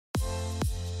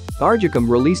Argicom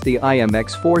released the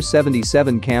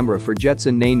IMX477 camera for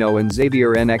Jetson Nano and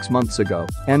NX months ago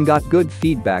and got good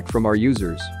feedback from our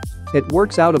users. It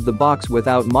works out of the box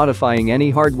without modifying any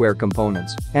hardware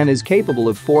components and is capable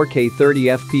of 4K 30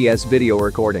 FPS video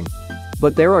recording.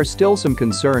 But there are still some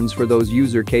concerns for those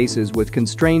user cases with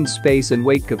constrained space and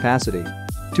weight capacity.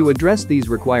 To address these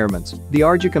requirements, the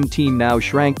Argicom team now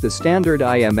shrank the standard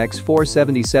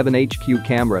IMX477HQ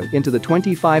camera into the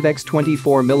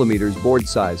 25x24mm board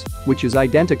size, which is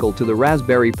identical to the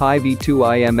Raspberry Pi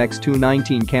V2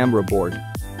 IMX219 camera board.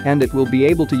 And it will be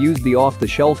able to use the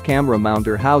off-the-shelf camera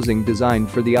mounter housing designed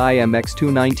for the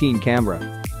IMX219 camera.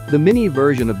 The mini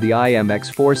version of the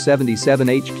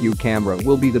IMX477HQ camera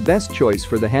will be the best choice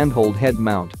for the handhold head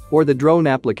mount or the drone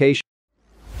application.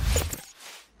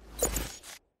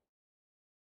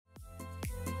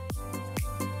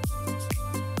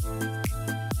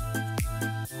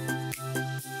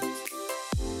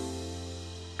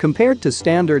 Compared to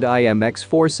standard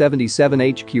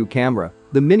IMX477HQ camera,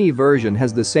 the mini version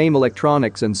has the same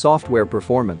electronics and software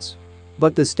performance.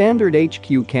 But the standard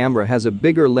HQ camera has a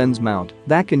bigger lens mount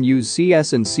that can use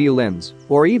CS&C lens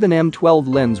or even M12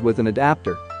 lens with an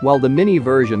adapter, while the mini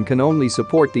version can only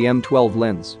support the M12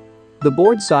 lens. The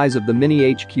board size of the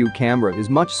mini HQ camera is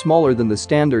much smaller than the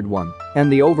standard one,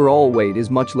 and the overall weight is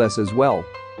much less as well.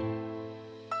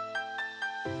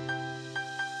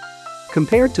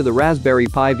 Compared to the Raspberry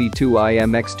Pi V2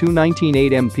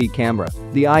 IMX219 8MP camera,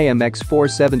 the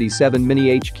IMX477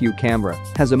 Mini HQ camera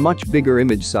has a much bigger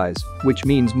image size, which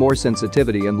means more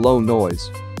sensitivity and low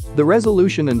noise. The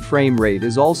resolution and frame rate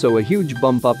is also a huge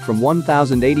bump up from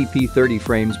 1080p 30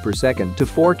 frames per second to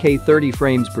 4K 30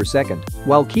 frames per second,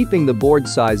 while keeping the board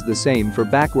size the same for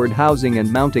backward housing and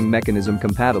mounting mechanism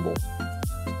compatible.